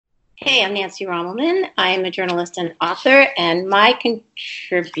Hey, I'm Nancy Rommelman. I'm a journalist and author, and my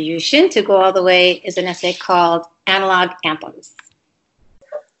contribution to Go All the Way is an essay called Analog Anthems.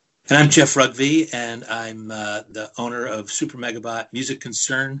 And I'm Jeff Rugby, and I'm the owner of Super Megabot Music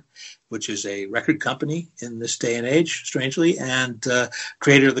Concern, which is a record company in this day and age, strangely, and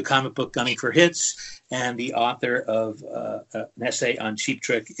creator of the comic book Gunning for Hits, and the author of an essay on Cheap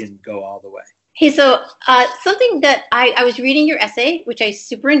Trick in Go All the Way. Hey, so something that I was reading your essay, which I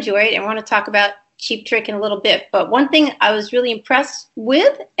super enjoyed, and want to talk about Cheap Trick in a little bit. But one thing I was really impressed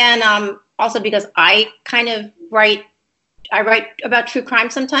with, and also because I write about true crime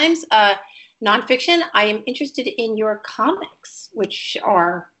sometimes, nonfiction. I am interested in your comics, which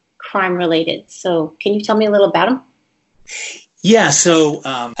are crime related. So can you tell me a little about them? Yeah, so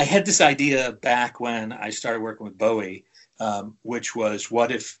I had this idea back when I started working with Bowie, which was,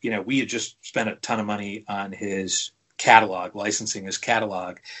 what if, we had just spent a ton of money on his catalog, licensing his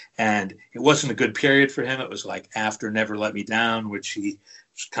catalog, and it wasn't a good period for him. It was like after Never Let Me Down, which he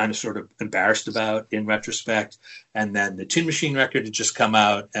was kind of sort of embarrassed about in retrospect. And then the Tin Machine record had just come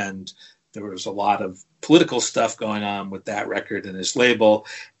out, and there was a lot of political stuff going on with that record and his label.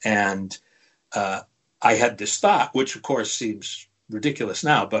 And I had this thought, which of course seems ridiculous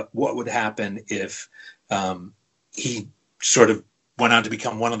now, but what would happen if he sort of went on to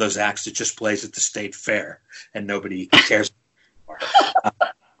become one of those acts that just plays at the state fair and nobody cares anymore?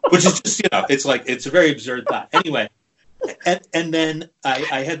 Which is just, it's a very absurd thought. Anyway, and then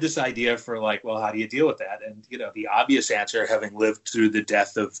I had this idea for how do you deal with that? And, the obvious answer, having lived through the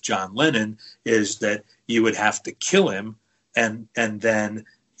death of John Lennon, is that you would have to kill him, and then,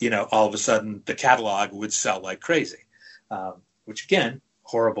 all of a sudden the catalog would sell like crazy, which again,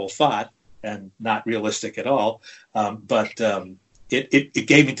 horrible thought and not realistic at all. But it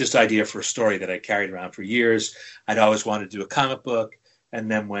gave me this idea for a story that I carried around for years. I'd always wanted to do a comic book. And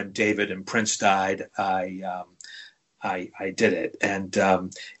then when David and Prince died, I did it. And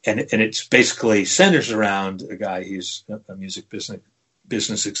it's basically centers around a guy who's a music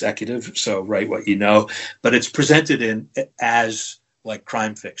business executive. So write what you know, but it's presented as like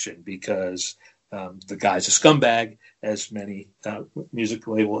crime fiction because the guy's a scumbag, as many music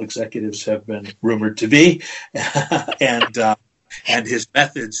label executives have been rumored to be, and his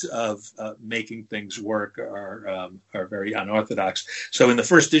methods of making things work are very unorthodox. So in the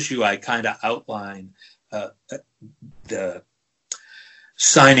first issue, I kind of outline the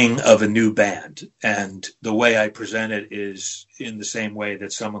signing of a new band, and the way I present it is in the same way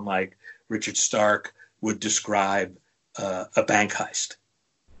that someone like Richard Stark would describe a bank heist.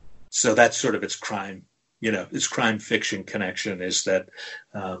 So that's sort of its crime. Its crime fiction connection is that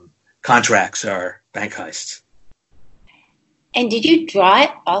contracts are bank heists. And did you draw it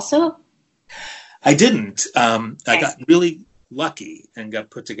also? I didn't. I got really lucky and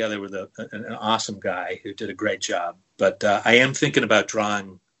got put together with an awesome guy who did a great job. But I am thinking about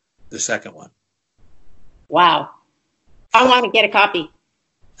drawing the second one. Wow. I want to get a copy.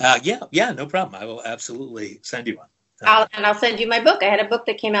 Yeah, no problem. I will absolutely send you one. I'll send you my book. I had a book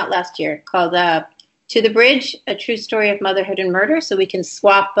that came out last year called To the Bridge, A True Story of Motherhood and Murder. So we can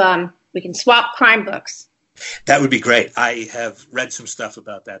swap crime books. That would be great. I have read some stuff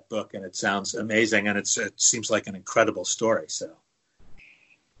about that book, and it sounds amazing, and it seems like an incredible story. So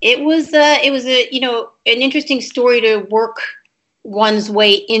it was an interesting story to work one's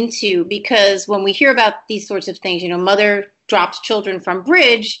way into, because when we hear about these sorts of things, mother drops children from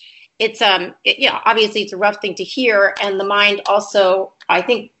bridge. It's obviously it's a rough thing to hear, and the mind also, I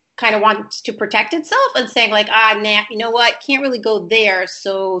think, kind of wants to protect itself and saying you know what, can't really go there.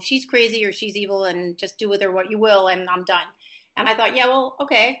 So she's crazy or she's evil, and just do with her what you will, and I'm done. And I thought, yeah, well,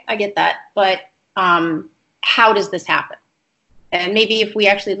 okay, I get that, but how does this happen? And maybe if we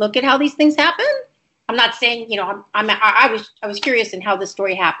actually look at how these things happen, I'm not saying I was curious in how this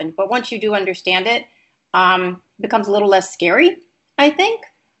story happened, but once you do understand it, it becomes a little less scary, I think.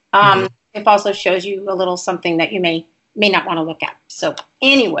 It also shows you a little something that you may not want to look at. So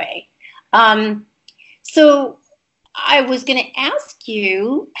anyway, so I was going to ask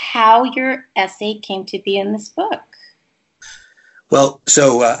you how your essay came to be in this book. Well,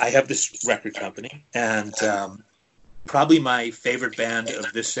 so I have this record company, and probably my favorite band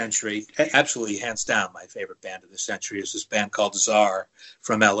of this century, absolutely hands down my favorite band of this century, is this band called Czar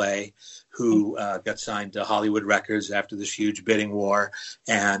from L.A., who got signed to Hollywood Records after this huge bidding war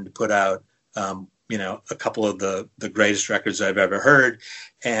and put out a couple of the greatest records I've ever heard,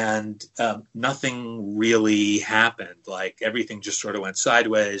 and nothing really happened. Like everything just sort of went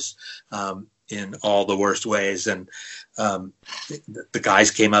sideways in all the worst ways, and the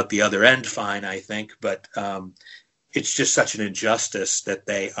guys came out the other end fine, I think, but it's just such an injustice that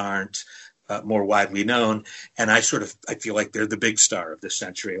they aren't more widely known. And I feel like they're the big star of this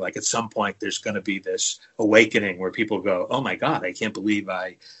century. Like at some point, there's going to be this awakening where people go, "Oh my God, I can't believe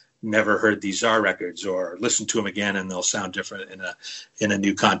I never heard these Czar records," or listen to them again and they'll sound different in a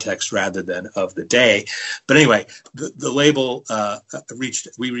new context rather than of the day. But anyway, the label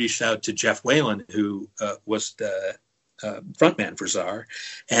we reached out to Jeff Whalen, who was the frontman for Czar,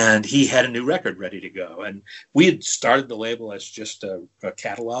 and he had a new record ready to go. And we had started the label as just a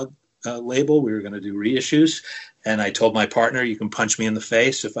catalog label. We were going to do reissues, and I told my partner, "You can punch me in the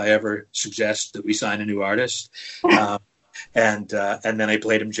face if I ever suggest that we sign a new artist." And then I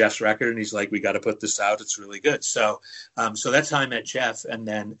played him Jeff's record, and he's like, "We got to put this out. It's really good." So that's how I met Jeff. And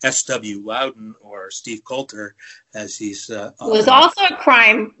then S.W. Loudon, or Steve Coulter, as he's was also a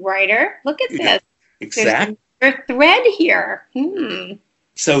crime writer. Look at this. Exactly. There's a thread here.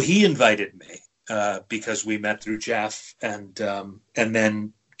 So he invited me because we met through Jeff, and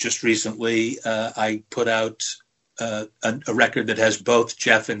then just recently I put out a record that has both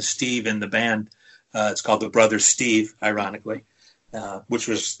Jeff and Steve in the band. It's called The Brothers Steve, ironically, which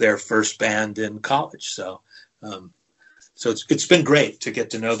was their first band in college. So it's been great to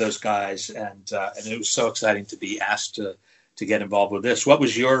get to know those guys, and it was so exciting to be asked to get involved with this. What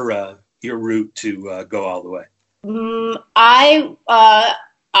was your route to go all the way?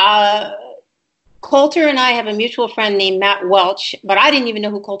 Coulter and I have a mutual friend named Matt Welch, but I didn't even know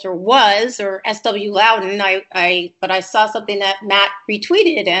who Coulter was, or S.W. Loudon. But I saw something that Matt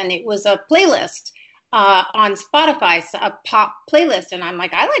retweeted, and it was a playlist on Spotify, a pop playlist. And I'm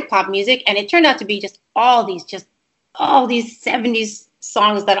like, I like pop music. And it turned out to be just all these 70s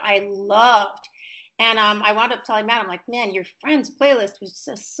songs that I loved. And I wound up telling Matt, I'm like, "Man, your friend's playlist was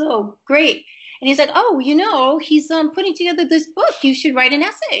just so great." And he's like, "Oh, he's putting together this book. You should write an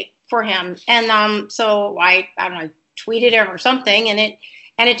essay for him." And so I don't know, tweeted him or something, and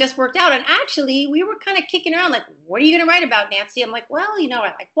it just worked out. And actually, we were kind of kicking around like, "What are you going to write about, Nancy?" I'm like, "Well, I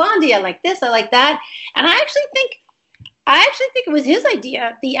like Blondie, I like this, I like that." And I actually think it was his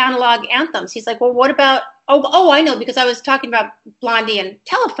idea, the analog anthems. He's like, "Well, what about?" Oh, I know, because I was talking about Blondie and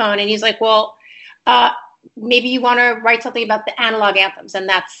Telephone, and he's like, "Well, maybe you want to write something about the analog anthems." And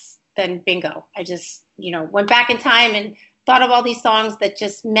then bingo. I just, went back in time and thought of all these songs that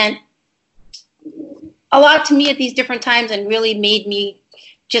just meant a lot to me at these different times and really made me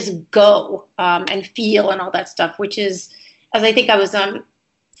just go and feel and all that stuff, which is, as I think I was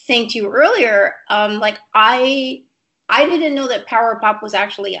saying to you earlier, like I didn't know that power pop was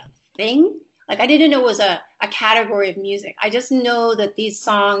actually a thing. Like I didn't know it was a category of music. I just know that these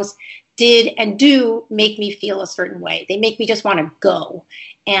songs did and do make me feel a certain way. They make me just want to go.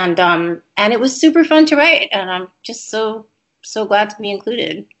 And it was super fun to write. And I'm just so glad to be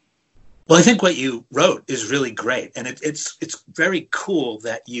included. Well, I think what you wrote is really great. And it's very cool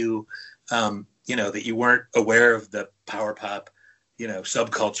that you, that you weren't aware of the power pop,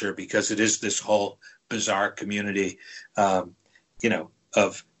 subculture, because it is this whole bizarre community,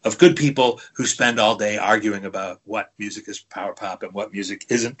 of good people who spend all day arguing about what music is power pop and what music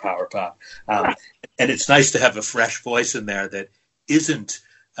isn't power pop. And it's nice to have a fresh voice in there that isn't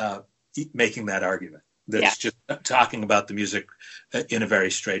making that argument, that's just talking about the music in a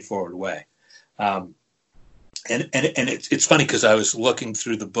very straightforward way. And it's funny because I was looking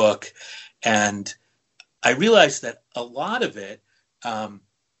through the book and I realized that a lot of it,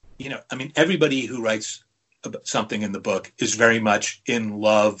 everybody who writes about something in the book is very much in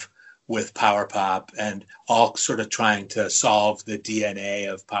love with power pop and all sort of trying to solve the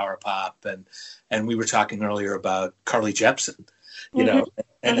DNA of power pop. And we were talking earlier about Carly Jepsen,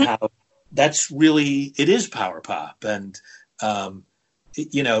 and how that's really, it is power pop. And,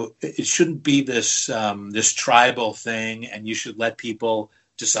 it shouldn't be this tribal thing, and you should let people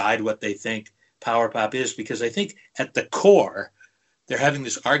decide what they think power pop is, because I think at the core, they're having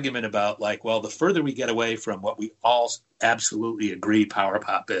this argument about the further we get away from what we all absolutely agree power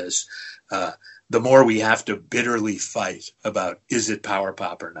pop is, the more we have to bitterly fight about, is it power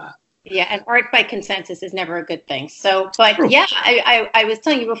pop or not? Yeah, and art by consensus is never a good thing. So, but yeah, I was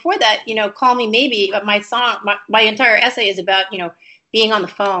telling you before that, Call Me Maybe, my song, my entire essay is about, being on the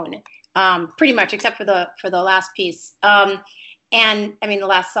phone, pretty much, except for the last piece. The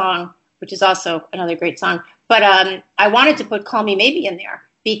last song, which is also another great song. But I wanted to put Call Me Maybe in there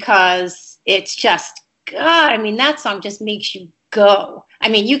because it's just, God, that song just makes you go.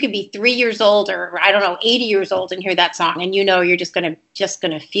 You could be 3 years old or, 80 years old and hear that song, and you're just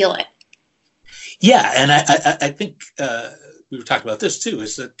gonna feel it. Yeah, and I think we were talking about this too,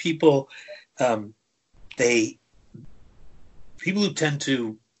 is that people who tend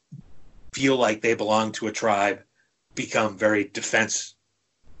to feel like they belong to a tribe become very defensive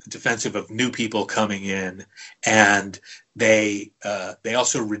of new people coming in, and they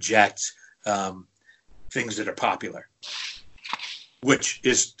also reject things that are popular, which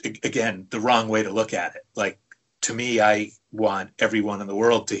is, again, the wrong way to look at it. Like, to me, I want everyone in the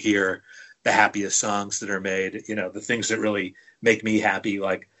world to hear the happiest songs that are made, the things that really make me happy.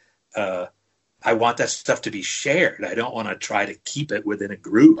 Like, I want that stuff to be shared. I don't want to try to keep it within a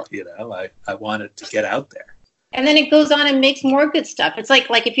group, I want it to get out there. And then it goes on and makes more good stuff. It's like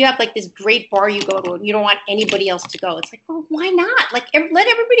if you have like this great bar you go to and you don't want anybody else to go. It's like, well, why not? Like, let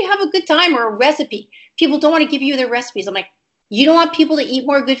everybody have a good time, or a recipe. People don't want to give you their recipes. I'm like, you don't want people to eat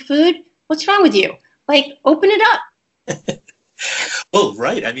more good food? What's wrong with you? Like, open it up. Well,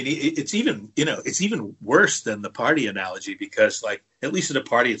 right. I mean, it's even worse than the party analogy, because, like, at least at a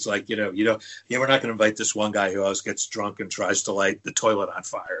party, it's like, we're not going to invite this one guy who always gets drunk and tries to light the toilet on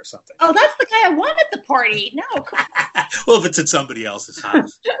fire or something. Oh, that's the guy I want at the party. No. Well, if it's at somebody else's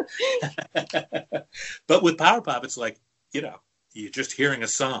house. But with Power Pop, it's like, you're just hearing a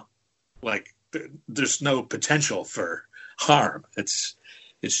song. Like, there's no potential for harm. It's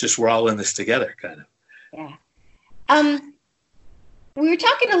just, we're all in this together, kind of. Yeah. We were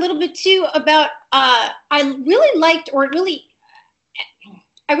talking a little bit too about, I really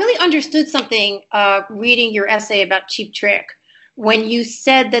understood something reading your essay about Cheap Trick, when you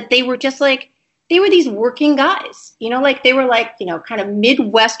said that they were just like, they were these working guys, like they were like, kind of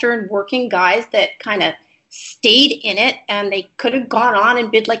Midwestern working guys that kind of stayed in it, and they could have gone on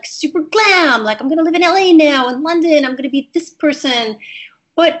and been like super glam, like, I'm going to live in LA now, in London, I'm going to be this person.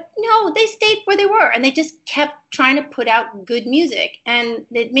 But no, they stayed where they were, and they just kept trying to put out good music. And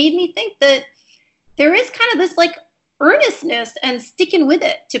it made me think that there is kind of this like earnestness and sticking with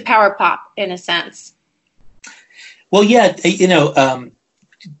it to Power Pop, in a sense. Well, yeah,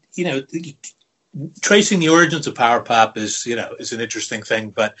 tracing the origins of Power Pop is an interesting thing.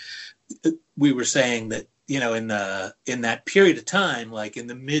 But we were saying that, in that period of time, like in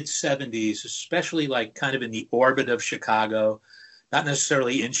the mid 70s, especially like kind of in the orbit of Chicago, not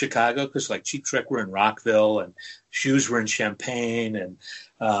necessarily in Chicago, because like Cheap Trick were in Rockville, and Shoes were in Champaign, and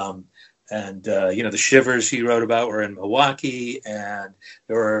the Shivers he wrote about were in Milwaukee, and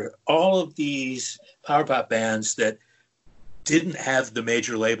there were all of these power pop bands that didn't have the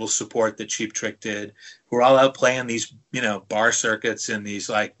major label support that Cheap Trick did, who were all out playing these, bar circuits in these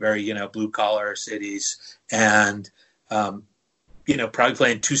like very, blue collar cities, and probably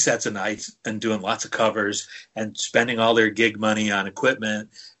playing 2 sets a night and doing lots of covers and spending all their gig money on equipment,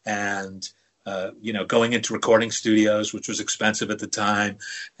 and, going into recording studios, which was expensive at the time,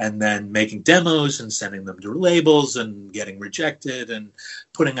 and then making demos and sending them to labels and getting rejected, and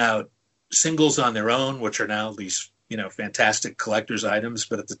putting out singles on their own, which are now these, fantastic collector's items,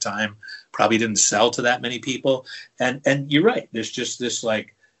 but at the time probably didn't sell to that many people. And you're right. There's just this,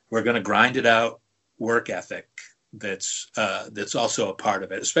 like, we're going to grind it out work ethic that's also a part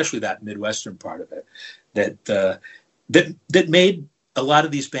of it, especially that Midwestern part of it, that made a lot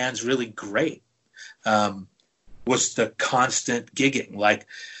of these bands really great, was the constant gigging. Like,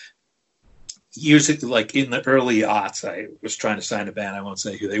 years ago, like in the early aughts, I was trying to sign a band. I won't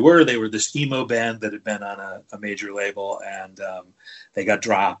say who they were. They were this emo band that had been on a major label, and they got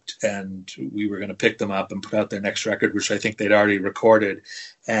dropped, and we were going to pick them up and put out their next record, which I think they'd already recorded.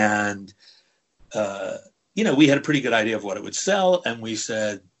 And, we had a pretty good idea of what it would sell, and we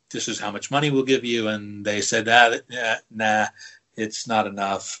said, this is how much money we'll give you. And they said, nah, it's not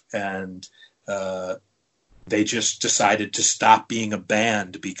enough. And they just decided to stop being a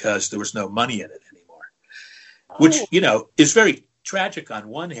band because there was no money in it anymore, which, is very tragic on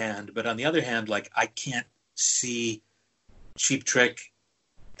one hand, but on the other hand, like, I can't see Cheap Trick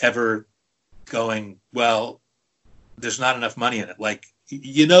ever going, well, there's not enough money in it. Like,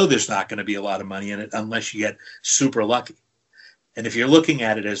 there's not going to be a lot of money in it unless you get super lucky. And if you're looking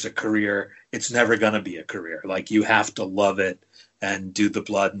at it as a career, it's never going to be a career. Like, you have to love it and do the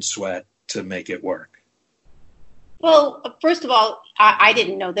blood and sweat to make it work. Well, first of all, I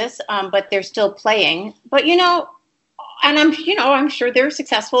didn't know this, but they're still playing. But, and I'm sure they're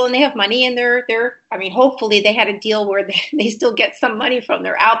successful and they have money, and hopefully they had a deal where they still get some money from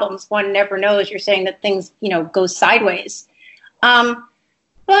their albums. One never knows. You're saying that things, go sideways.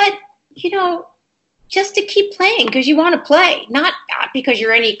 But, just to keep playing because you want to play, not because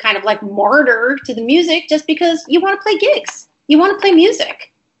you're any kind of like martyr to the music, just because you want to play gigs. You want to play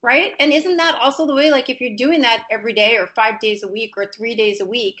music, right? And isn't that also the way, like, if you're doing that every day or 5 days a week or 3 days a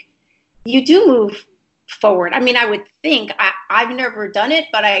week, you do move forward. I mean, I would think, I've never done it,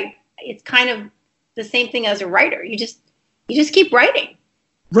 but it's kind of the same thing as a writer. You just keep writing.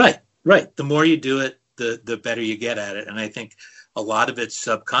 Right. The more you do it, the better you get at it. And I think a lot of it's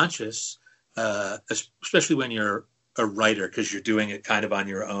subconscious, especially when you're a writer, because you're doing it kind of on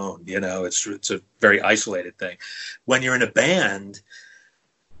your own. It's a very isolated thing. When you're in a band,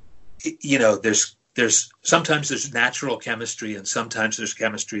 there's sometimes there's natural chemistry, and sometimes there's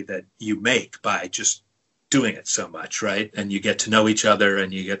chemistry that you make by just doing it so much, right? And you get to know each other,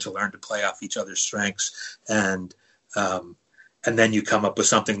 and you get to learn to play off each other's strengths, and then you come up with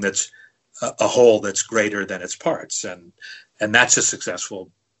something that's a whole that's greater than its parts, and that's a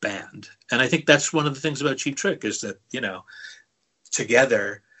successful band. And I think that's one of the things about Cheap Trick is that,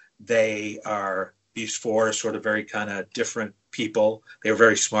 together they are these four sort of very kind of different people. They were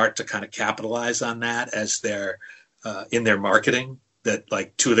very smart to kind of capitalize on that as their in their marketing, that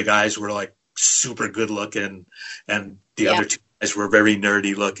like two of the guys were like super good looking, and the other two guys were very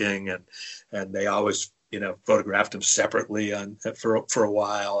nerdy looking, and they always, photographed them separately for a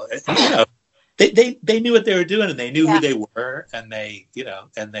while. They knew what they were doing, and they knew who they were, and they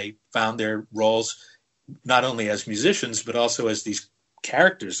found their roles not only as musicians but also as these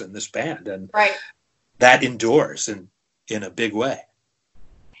characters in this band, and that endures in a big way.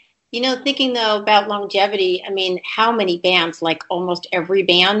 Thinking though about longevity, I mean, how many bands, like almost every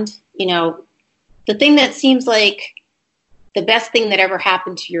band, the thing that seems like the best thing that ever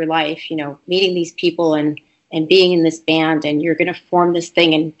happened to your life, meeting these people and being in this band, and you're going to form this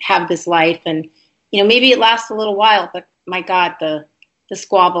thing and have this life. And, maybe it lasts a little while, but my God, the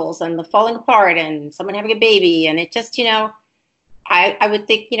squabbles and the falling apart and someone having a baby. And it just, I would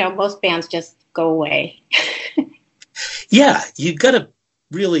think, most bands just go away. Yeah, you got to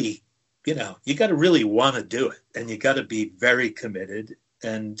really, want to do it, and you got to be very committed.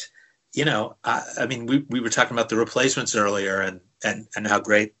 And, I mean, we were talking about the Replacements earlier, and how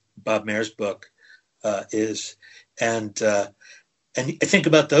great Bob Mayer's book is. And I think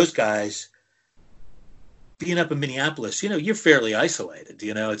about those guys being up in Minneapolis. You're fairly isolated.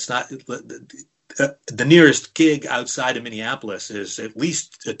 It's not the nearest gig outside of Minneapolis is at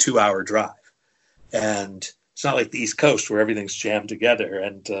least a 2-hour drive, and it's not like the East Coast where everything's jammed together.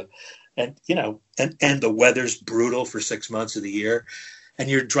 And the weather's brutal for 6 months of the year, and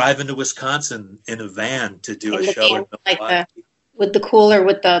you're driving to Wisconsin in a van to do a show with the cooler,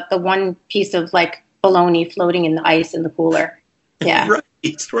 with the one piece of like bologna floating in the ice in the cooler. Yeah.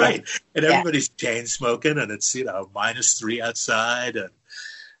 Right. And everybody's chain smoking, and it's, -3 outside, and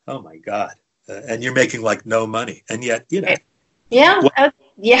oh my God. And you're making like no money. And yet,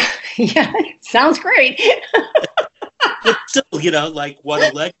 sounds great. But still, like what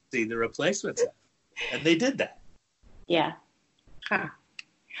a legacy the Replacements have. And they did that. Yeah. Huh.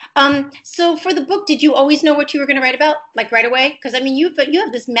 So for the book, did you always know what you were going to write about, like right away? Because I mean, you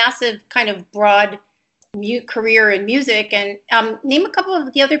have this massive kind of broad career in music, and name a couple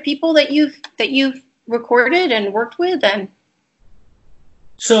of the other people that you've recorded and worked with. And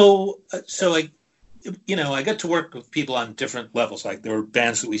so I got to work with people on different levels. Like there were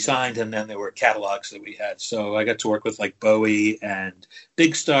bands that we signed, and then there were catalogs that we had. So I got to work with like Bowie and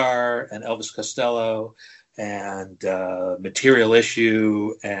Big Star and Elvis Costello and Material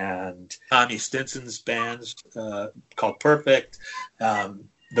Issue and Tommy Stinson's bands called Perfect, the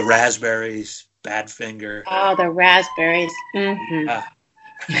Raspberries, Badfinger. Oh, the Raspberries. Mm-hmm.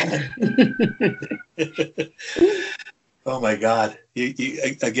 Oh my God!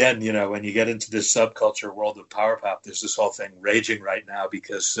 Again, when you get into this subculture world of power pop, there's this whole thing raging right now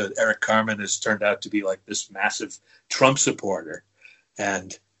because Eric Carmen has turned out to be like this massive Trump supporter,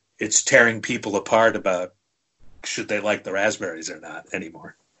 and it's tearing people apart about should they like the Raspberries or not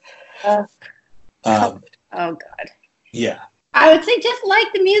anymore. Oh God! Yeah, I would say just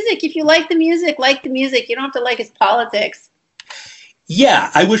like the music. If you like the music, like the music. You don't have to like his politics. Yeah,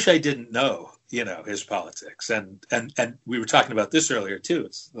 I wish I didn't know. His politics. And we were talking about this earlier too.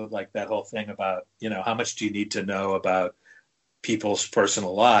 It's like that whole thing about, how much do you need to know about people's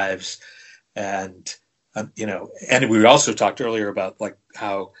personal lives? And, and we also talked earlier about like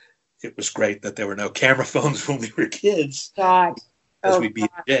how it was great that there were no camera phones when we were kids. God. As we'd be in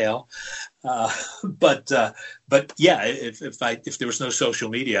jail. But yeah, if there was no social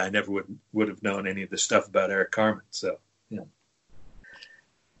media, I never would have known any of the stuff about Eric Carmen. So,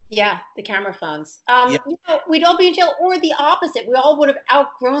 Yeah, the camera phones. We'd all be in jail, or the opposite. We all would have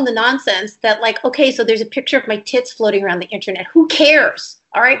outgrown the nonsense that, like, okay, so there's a picture of my tits floating around the internet. Who cares?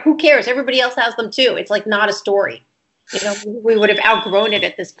 All right, who cares? Everybody else has them too. It's like not a story. We would have outgrown it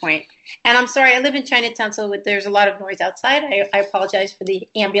at this point. And I'm sorry, I live in Chinatown, so there's a lot of noise outside. I apologize for the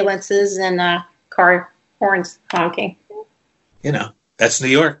ambulances and car horns honking. That's New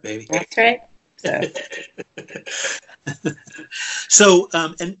York, baby. That's right. So,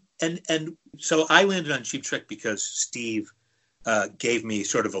 and so I landed on Cheap Trick because Steve gave me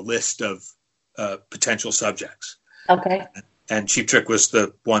sort of a list of potential subjects. Okay. And Cheap Trick was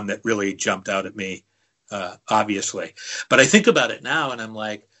the one that really jumped out at me, obviously. But I think about it now, and I'm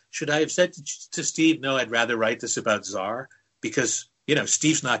like, should I have said to Steve, no, I'd rather write this about Czar? Because,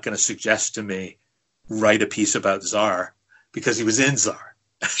 Steve's not going to suggest to me write a piece about Czar because he was in Czar.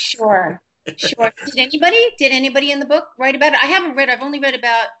 Sure. Did anybody in the book write about it? I've only read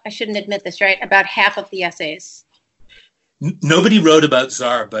about, I shouldn't admit this, right? About half of the essays. Nobody wrote about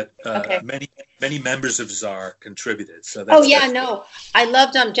Czar, but Okay. many members of Czar contributed. So I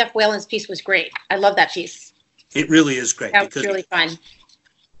loved Jeff Whalen's piece was great. I love that piece. It really is great. That was really fun.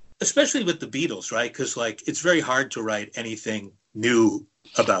 Especially with the Beatles, right? Because it's very hard to write anything new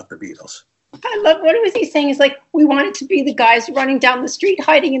about the Beatles. I love, what was he saying? He's like, we wanted to be the guys running down the street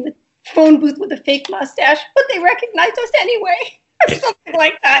hiding in the phone booth with a fake mustache, but they recognized us anyway. Or something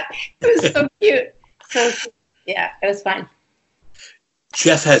like that. It was so cute. So, yeah, it was fun.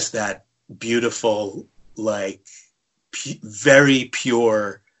 Jeff has that beautiful, very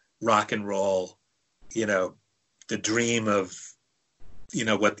pure rock and roll, the dream of,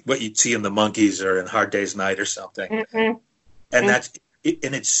 what you'd see in the Monkees or in Hard Day's Night or something. Mm-hmm. And that's it,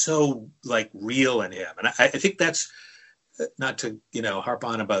 and it's so real in him. And I think that's not to, harp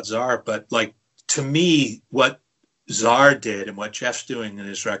on about Czar, but to me, what Czar did and what Jeff's doing in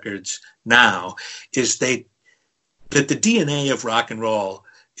his records now is that the DNA of rock and roll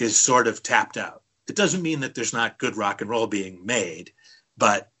is sort of tapped out. It doesn't mean that there's not good rock and roll being made,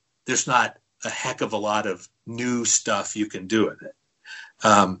 but there's not a heck of a lot of new stuff you can do with it.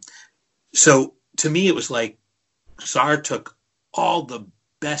 So to me, it was like Czar took all the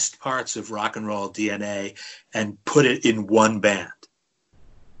best parts of rock and roll DNA and put it in one band.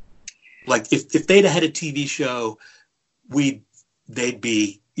 If they'd had a TV show, they'd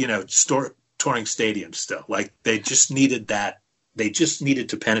be, touring stadiums still. They just needed that. They just needed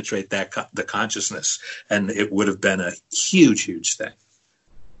to penetrate the consciousness, and it would have been a huge, huge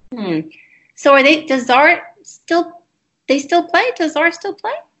thing. So does Czar still play? Does Czar still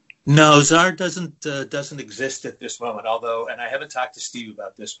play? No, Czar doesn't exist at this moment. Although, and I haven't talked to Steve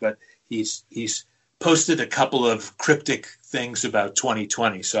about this, but he's posted a couple of cryptic things about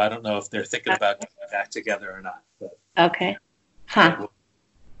 2020. So I don't know if they're thinking about getting back together or not. But okay. Huh.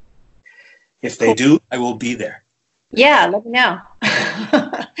 If they do, I will be there. Yeah, let me know.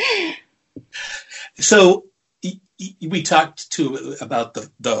 So we talked about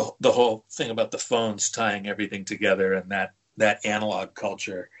the whole thing about the phones tying everything together and that analog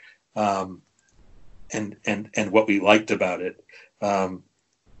culture, and what we liked about it.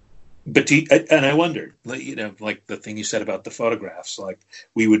 But I wondered, the thing you said about the photographs,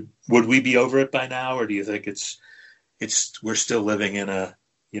 would we be over it by now, or do you think we're still living in a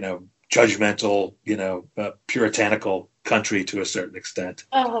judgmental, puritanical country to a certain extent?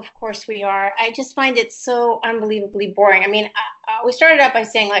 Oh, of course we are. I just find it so unbelievably boring. I mean, we started out by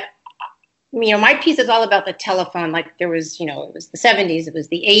saying my piece is all about the telephone. There was, it was the 70s, it was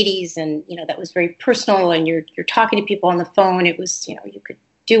the 80s, and, that was very personal, and you're talking to people on the phone. It was, you could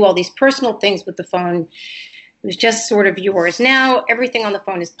do all these personal things with the phone. It was just sort of yours. Now, everything on the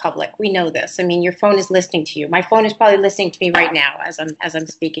phone is public. We know this. I mean, your phone is listening to you. My phone is probably listening to me right now as I'm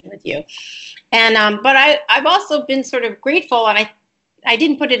speaking with you. And but I've also been sort of grateful, and I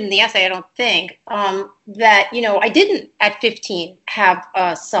didn't put it in the essay, I don't think, that, I didn't at 15 have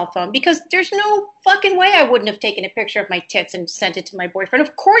a cell phone, because there's no fucking way I wouldn't have taken a picture of my tits and sent it to my boyfriend.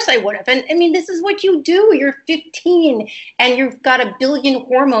 Of course I would have. And I mean, this is what you do. You're 15 and you've got a billion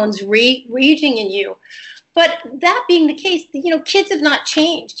hormones raging in you. But that being the case, kids have not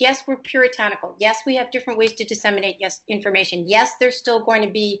changed. Yes, we're puritanical. Yes, we have different ways to disseminate information. Yes, they're still going to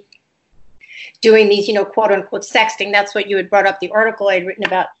be doing these, quote unquote sexting. That's what you had brought up, the article I'd written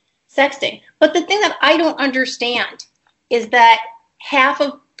about sexting. But the thing that I don't understand is that half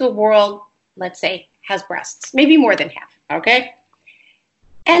of the world, let's say, has breasts, maybe more than half. Okay.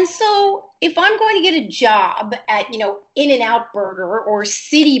 And so if I'm going to get a job at, In-N-Out Burger or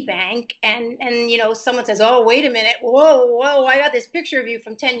Citibank, and someone says, oh, wait a minute, whoa, I got this picture of you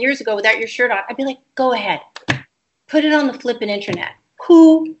from 10 years ago without your shirt on, I'd be like, go ahead, put it on the flippin' internet.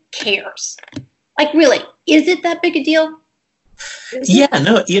 Who cares? Really, is it that big a deal? Yeah,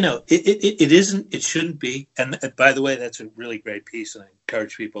 no, it isn't. It shouldn't be. And by the way, that's a really great piece, and I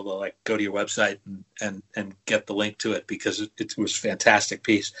encourage people to go to your website and get the link to it, because it was a fantastic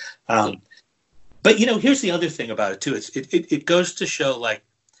piece. But here's the other thing about it too. It goes to show, I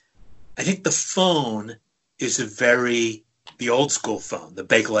think the phone is the old school phone, the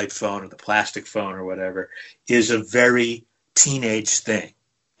Bakelite phone or the plastic phone or whatever, is a very teenage thing.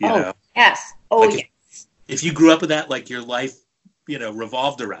 You know? Yes. Oh, like yes. if you grew up with that, like your life, you know,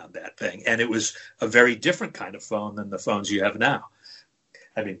 revolved around that thing. And it was a very different kind of phone than the phones you have now.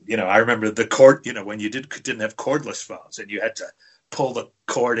 I mean, you know, I remember the cord, you know, when you didn't have cordless phones and you had to pull the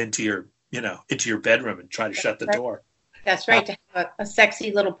cord into your, you know, into your bedroom and try to shut the door. That's right. To have a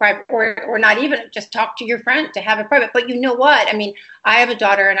sexy little private, or not even just talk to your friend, to have a private. But you know what? I mean, I have a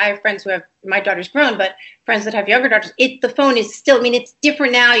daughter and I have friends who have, my daughter's grown, but friends that have younger daughters, the phone is still, I mean, it's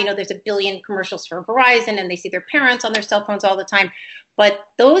different now. You know, there's a billion commercials for Verizon and they see their parents on their cell phones all the time.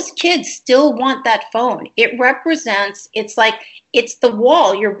 But those kids still want that phone. It represents, it's like, it's the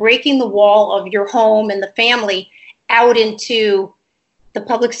wall. You're breaking the wall of your home and the family out into the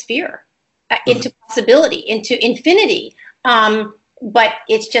public sphere. Into possibility, into infinity. But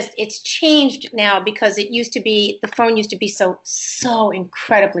it's changed now because it used to be, the phone used to be so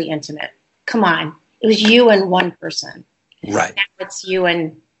incredibly intimate. Come on. It was you and one person. Right. Now it's you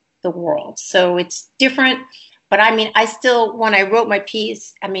and the world. So it's different. But I mean, I still, when I wrote my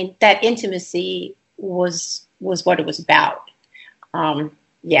piece, I mean, that intimacy was what it was about. Everybody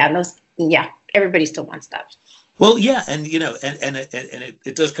still wants that. Well, yeah. And, you know, and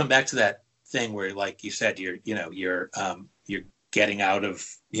it does come back to that thing where, like you said, you're getting out of,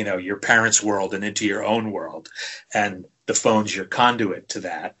 you know, your parents' world and into your own world, and the phone's your conduit to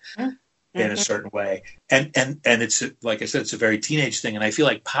that in a certain way. And it's, like I said, it's a very teenage thing. And I feel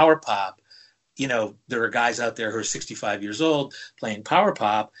like power pop, you know, there are guys out there who are 65 years old playing power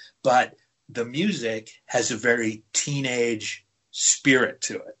pop, but the music has a very teenage spirit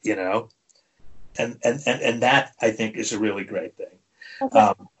to it, you know, and that I think is a really great thing.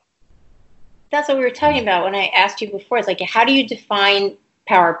 Okay. That's what we were talking about when I asked you before. It's like, how do you define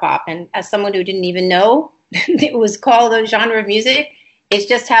power pop? And as someone who didn't even know it was called a genre of music, it's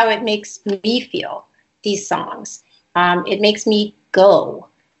just how it makes me feel, these songs. It makes me go.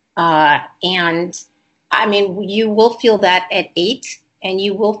 And I mean, you will feel that at 8 and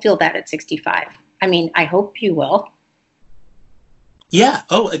you will feel that at 65. I mean, I hope you will. Yeah.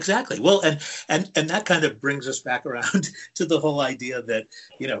 Oh, exactly. Well, and that kind of brings us back around to the whole idea that,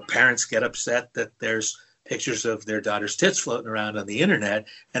 you know, parents get upset that there's pictures of their daughter's tits floating around on the internet.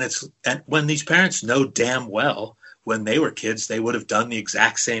 And when these parents know damn well when they were kids, they would have done the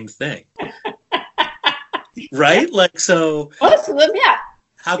exact same thing. Right? Like, so Most of them, yeah.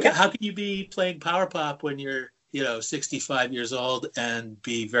 How can you be playing power pop when you're, you know, 65 years old and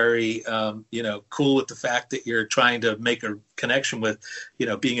be very, you know, cool with the fact that you're trying to make a connection with, you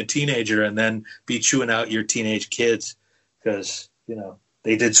know, being a teenager, and then be chewing out your teenage kids because, you know,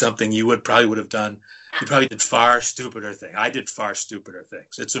 they did something you probably would have done. You probably did far stupider things. I did far stupider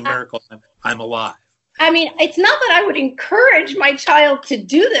things. It's a miracle I'm alive. I mean, it's not that I would encourage my child to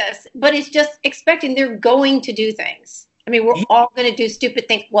do this, but it's just expecting they're going to do things. I mean, we're all going to do stupid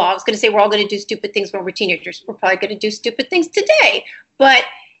things. Well, I was going to say we're all going to do stupid things when we're teenagers. We're probably going to do stupid things today. But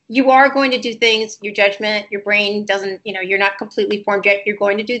you are going to do things. Your judgment, your brain doesn't, you know, you're not completely formed yet. You're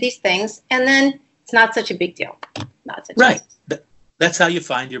going to do these things. And then it's not such a big deal. Not such right. That's how you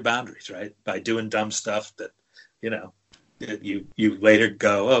find your boundaries, right? By doing dumb stuff that, you know, you later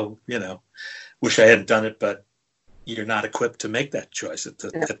go, oh, you know, wish I hadn't done it, but you're not equipped to make that choice at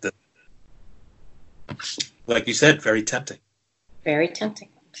the like you said, very tempting. Very tempting.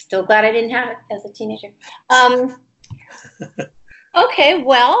 Still glad I didn't have it as a teenager. Okay,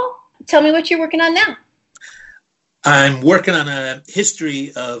 well, tell me what you're working on now. I'm working on a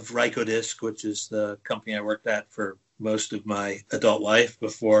history of Rykodisc, which is the company I worked at for most of my adult life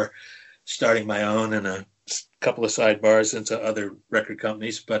before starting my own and a couple of sidebars into other record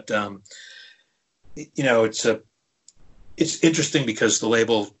companies. But, you know, it's interesting because the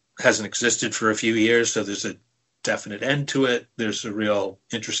label hasn't existed for a few years, so there's a definite end to it. There's a real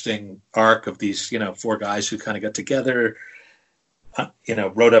interesting arc of these, you know, 4 guys who kind of got together, you know,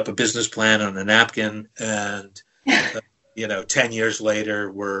 wrote up a business plan on a napkin, and you know, 10 years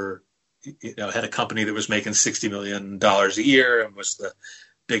later were, you know, had a company that was making $60 million a year and was the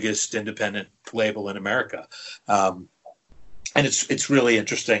biggest independent label in America. And it's really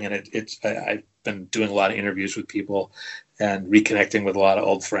interesting, and I've been doing a lot of interviews with people and reconnecting with a lot of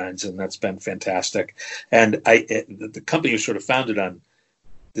old friends, and that's been fantastic. And the company was sort of founded on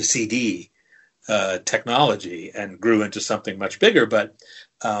the CD technology and grew into something much bigger. But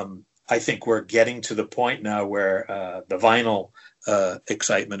I think we're getting to the point now where the vinyl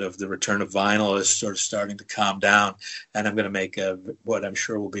excitement of the return of vinyl is sort of starting to calm down. And I'm going to make what I'm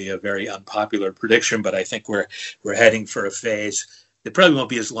sure will be a very unpopular prediction, but I think we're heading for a phase. It probably won't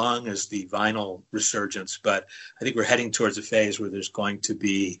be as long as the vinyl resurgence, but I think we're heading towards a phase where there's going to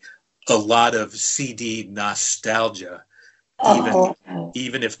be a lot of CD nostalgia Oh,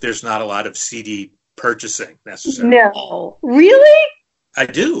 even if there's not a lot of CD purchasing necessarily. no, really? I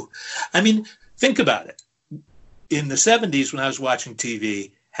do. I mean, think about it. In the 70s, when I was watching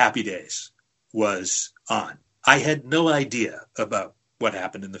TV, Happy Days was on. I had no idea about what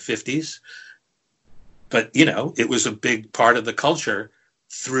happened in the 50s, but, it was a big part of the culture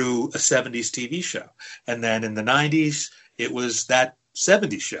through a 70s TV show. And then in the 90s, it was that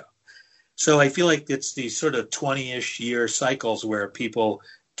 70s show. So I feel like it's these sort of 20-ish year cycles where people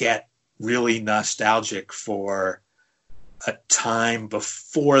get really nostalgic for a time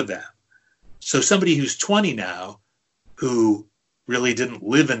before them. So somebody who's 20 now, who really didn't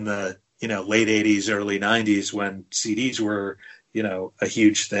live in the, late 80s, early 90s when CDs were, a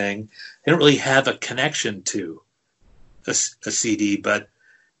huge thing, they don't really have a connection to a CD, but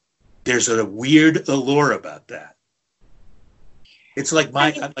there's a weird allure about that. It's like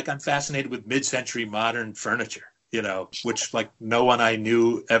I'm fascinated with mid-century modern furniture, which like no one I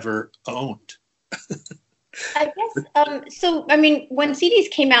knew ever owned. I guess, so, I mean, when CDs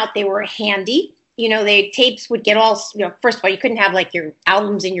came out, they were handy. Tapes would get all, first of all, you couldn't have like your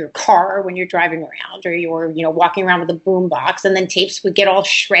albums in your car when you're driving around or you're, walking around with a boom box, and then tapes would get all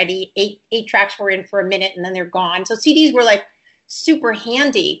shreddy. Eight tracks were in for a minute and then they're gone. So CDs were like super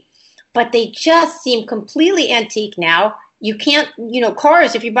handy, but they just seem completely antique now. You can't,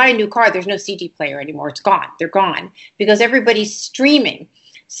 cars, if you buy a new car, there's no CD player anymore. It's gone. They're gone because everybody's streaming.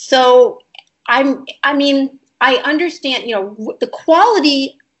 So I understand, the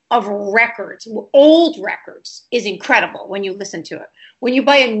quality of records, old records, is incredible when you listen to it. When you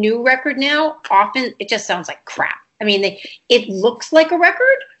buy a new record now, often it just sounds like crap. I mean, it looks like a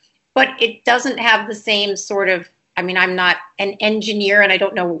record, but it doesn't have the same sort of, I'm not an engineer and I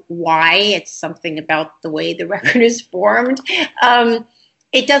don't know why. It's something about the way the record is formed.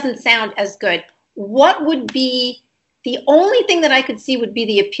 It doesn't sound as good. What would be the only thing that I could see would be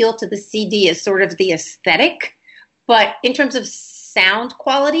the appeal to the CD is sort of the aesthetic. But in terms of sound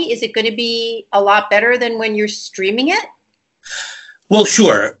quality, is it going to be a lot better than when you're streaming it? Well,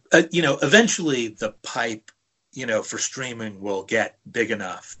 sure. Eventually the pipe, for streaming will get big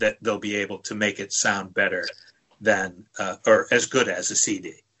enough that they'll be able to make it sound better than or as good as a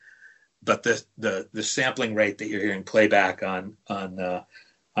CD. But the sampling rate that you're hearing playback on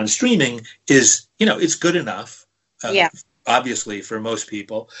streaming is, it's good enough. Obviously for most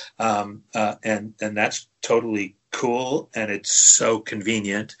people. And that's totally cool. And it's so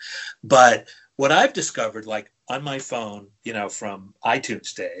convenient. But what I've discovered, like on my phone, from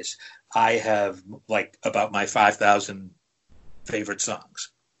iTunes days, I have like about my 5,000 favorite songs.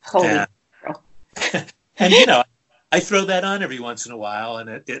 Holy and I throw that on every once in a while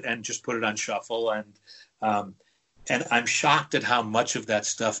and just put it on shuffle. And I'm shocked at how much of that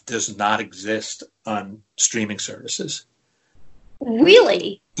stuff does not exist on streaming services.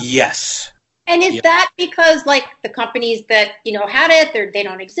 Really? Yes. And is that because like the companies that, had it, they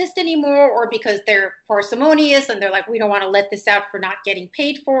don't exist anymore, or because they're parsimonious and they're like, we don't want to let this out for not getting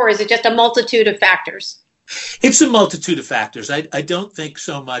paid for? Or is it just a multitude of factors? It's a multitude of factors. I don't think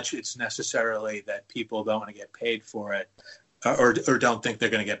so much it's necessarily that people don't want to get paid for it or don't think they're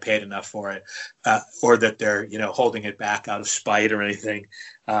going to get paid enough for it or that they're, holding it back out of spite or anything.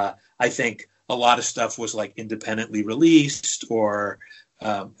 I think a lot of stuff was like independently released or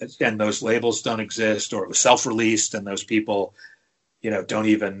and those labels don't exist, or it was self-released and those people, don't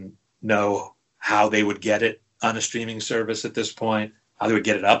even know how they would get it on a streaming service at this point, how they would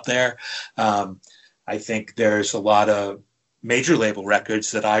get it up there. I think there's a lot of major label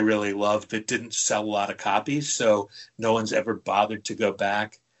records that I really love that didn't sell a lot of copies, so no one's ever bothered to go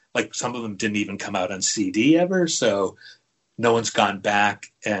back. Like some of them didn't even come out on CD ever, so no one's gone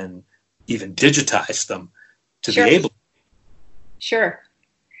back and even digitized them to be able to. Sure.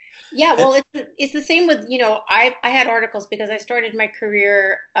 Yeah, well, it's the same with, I had articles because I started my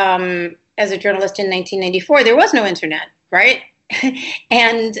career as a journalist in 1994. There was no internet, right?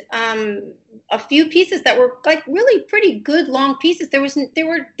 And a few pieces that were like really pretty good long pieces. They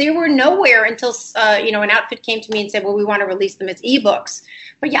were nowhere until an outfit came to me and said, "Well, we want to release them as ebooks."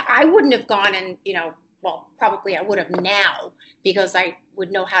 But yeah, I wouldn't have gone and probably I would have now because I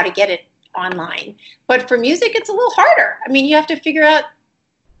would know how to get it online. But for music, it's a little harder. I mean, you have to figure out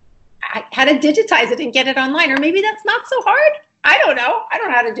how to digitize it and get it online, or maybe that's not so hard. I don't know. I don't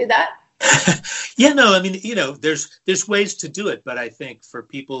know how to do that. Yeah, no, I mean, there's ways to do it, but I think for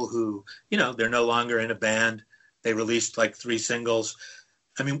people who, they're no longer in a band, they released like 3 singles.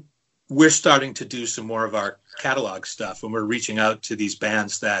 I mean, we're starting to do some more of our catalog stuff, and we're reaching out to these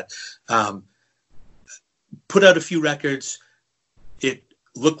bands that put out a few records. It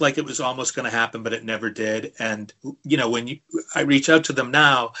looked like it was almost going to happen, but it never did. And when I reach out to them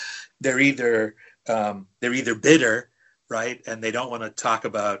now, they're either bitter, right, and they don't want to talk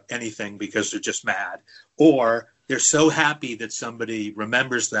about anything because they're just mad, or they're so happy that somebody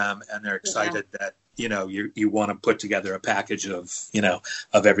remembers them and they're excited that you want to put together a package of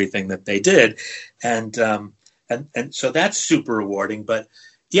everything that they did, and so that's super rewarding. But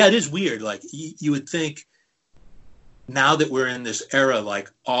yeah, it is weird. Like you would think, now that we're in this era,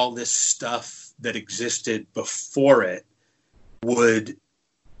 like all this stuff that existed before it would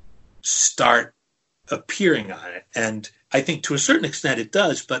start appearing on it. And I think to a certain extent it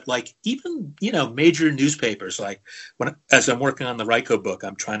does, but like even, major newspapers, like as I'm working on the Ryko book,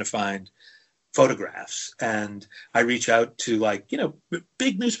 I'm trying to find photographs, and I reach out to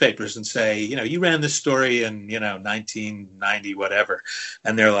big newspapers and say, you ran this story in, 1990, whatever.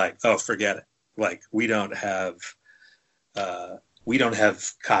 And they're like, oh, forget it. Like, we don't have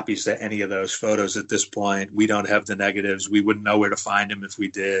copies of any of those photos at this point. We don't have the negatives. We wouldn't know where to find them if we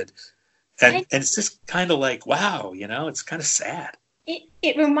did. And it's just kind of like, wow, it's kind of sad.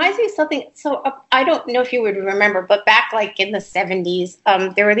 It reminds me of something. So I don't know if you would remember, but back in the 70s,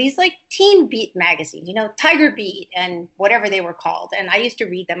 there were these teen beat magazines, Tiger Beat and whatever they were called. And I used to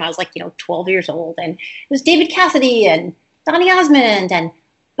read them. I was 12 years old. And it was David Cassidy and Donny Osmond and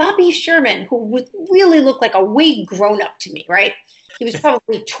Bobby Sherman, who would really look like a way grown up to me, right? He was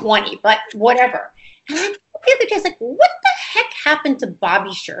probably 20, but whatever. And I the other day, I was like, what the heck happened to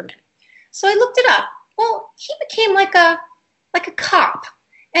Bobby Sherman? So I looked it up. Well, he became like a cop.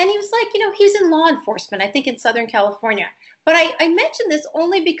 And he was he's in law enforcement, I think in Southern California. But I mentioned this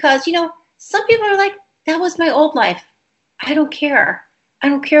only because, some people are like, that was my old life. I don't care. I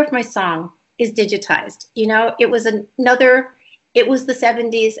don't care if my song is digitized. It was it was the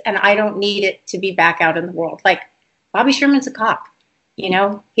 70s, and I don't need it to be back out in the world. Like, Bobby Sherman's a cop. He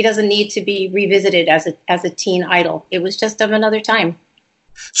doesn't need to be revisited as a teen idol. It was just of another time.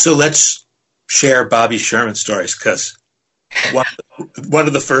 So let's share Bobby Sherman stories, because one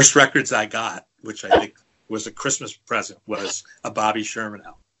of the first records I got, which I think was a Christmas present, was a Bobby Sherman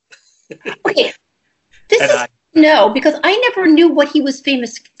album. Okay. Because I never knew what he was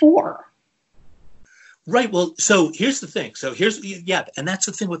famous for. Right. Well, so here's the thing. And that's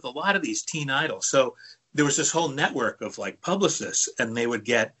the thing with a lot of these teen idols. So there was this whole network of publicists, and they would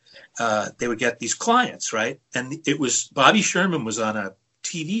get these clients, right? And it was Bobby Sherman was on a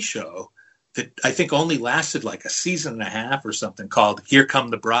TV show that I think only lasted a season and a half or something, called Here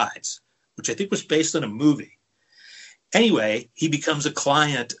Come the Brides, which I think was based on a movie. Anyway, he becomes a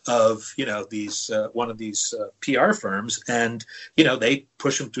client of, these one of these PR firms, and, they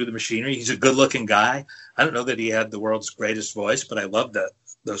push him through the machinery. He's a good looking guy. I don't know that he had the world's greatest voice, but I loved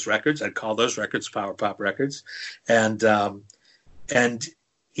those records. I'd call those records power pop records. And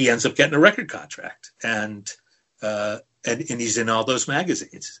he ends up getting a record contract, and he's in all those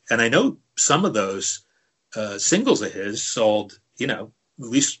magazines. And I know some of those singles of his sold, at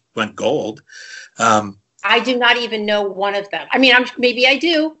least went gold. I do not even know one of them. I mean, maybe I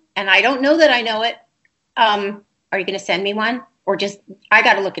do, and I don't know that I know it. Are you going to send me one, or just I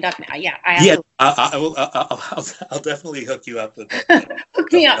got to look it up now? Yeah, I will. I'll definitely hook you up with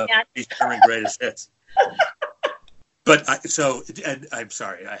hook me up, man. These greatest hits. But and I'm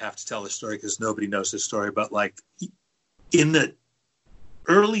sorry, I have to tell this story because nobody knows this story. But in the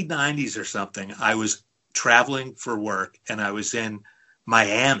early 90s or something, I was traveling for work, and I was in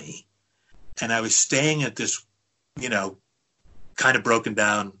Miami. And I was staying at this, kind of broken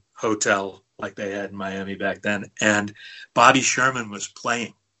down hotel like they had in Miami back then. And Bobby Sherman was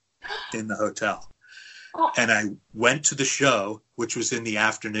playing in the hotel. Oh. And I went to the show, which was in the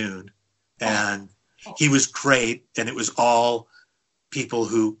afternoon. And he was great. And it was all people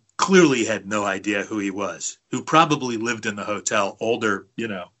who clearly had no idea who he was, who probably lived in the hotel, older,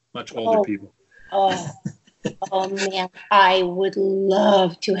 much older people. Oh. Oh, man, I would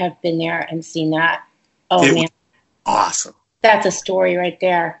love to have been there and seen that. Oh, man. Awesome. That's a story right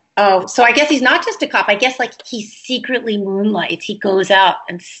there. Oh, so I guess he's not just a cop. I guess he secretly moonlights. He goes out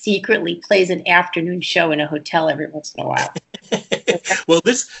and secretly plays an afternoon show in a hotel every once in a while. Well,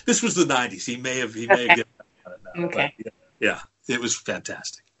 this was the 90s. He may have given up on it now. Okay. But yeah, it was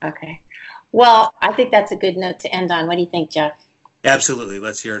fantastic. Okay. Well, I think that's a good note to end on. What do you think, Jeff? Absolutely.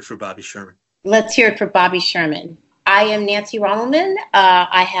 Let's hear it for Bobby Sherman. Let's hear it for Bobby Sherman. I am Nancy Rommelmann.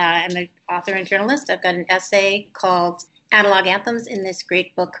 I'm an author and journalist. I've got an essay called Analog Anthems in this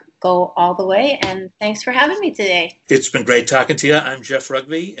great book go all the way. And thanks for having me today. It's been great talking to you. I'm Jeff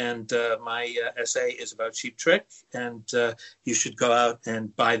Rugby, and my essay is about Cheap Trick. And you should go out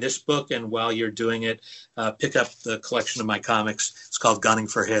and buy this book. And while you're doing it, pick up the collection of my comics. It's called Gunning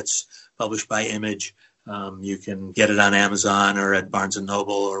for Hits, published by Image. You can get it on Amazon or at Barnes &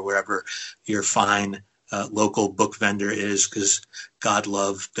 Noble or wherever your fine local book vendor is, because God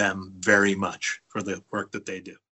loved them very much for the work that they do.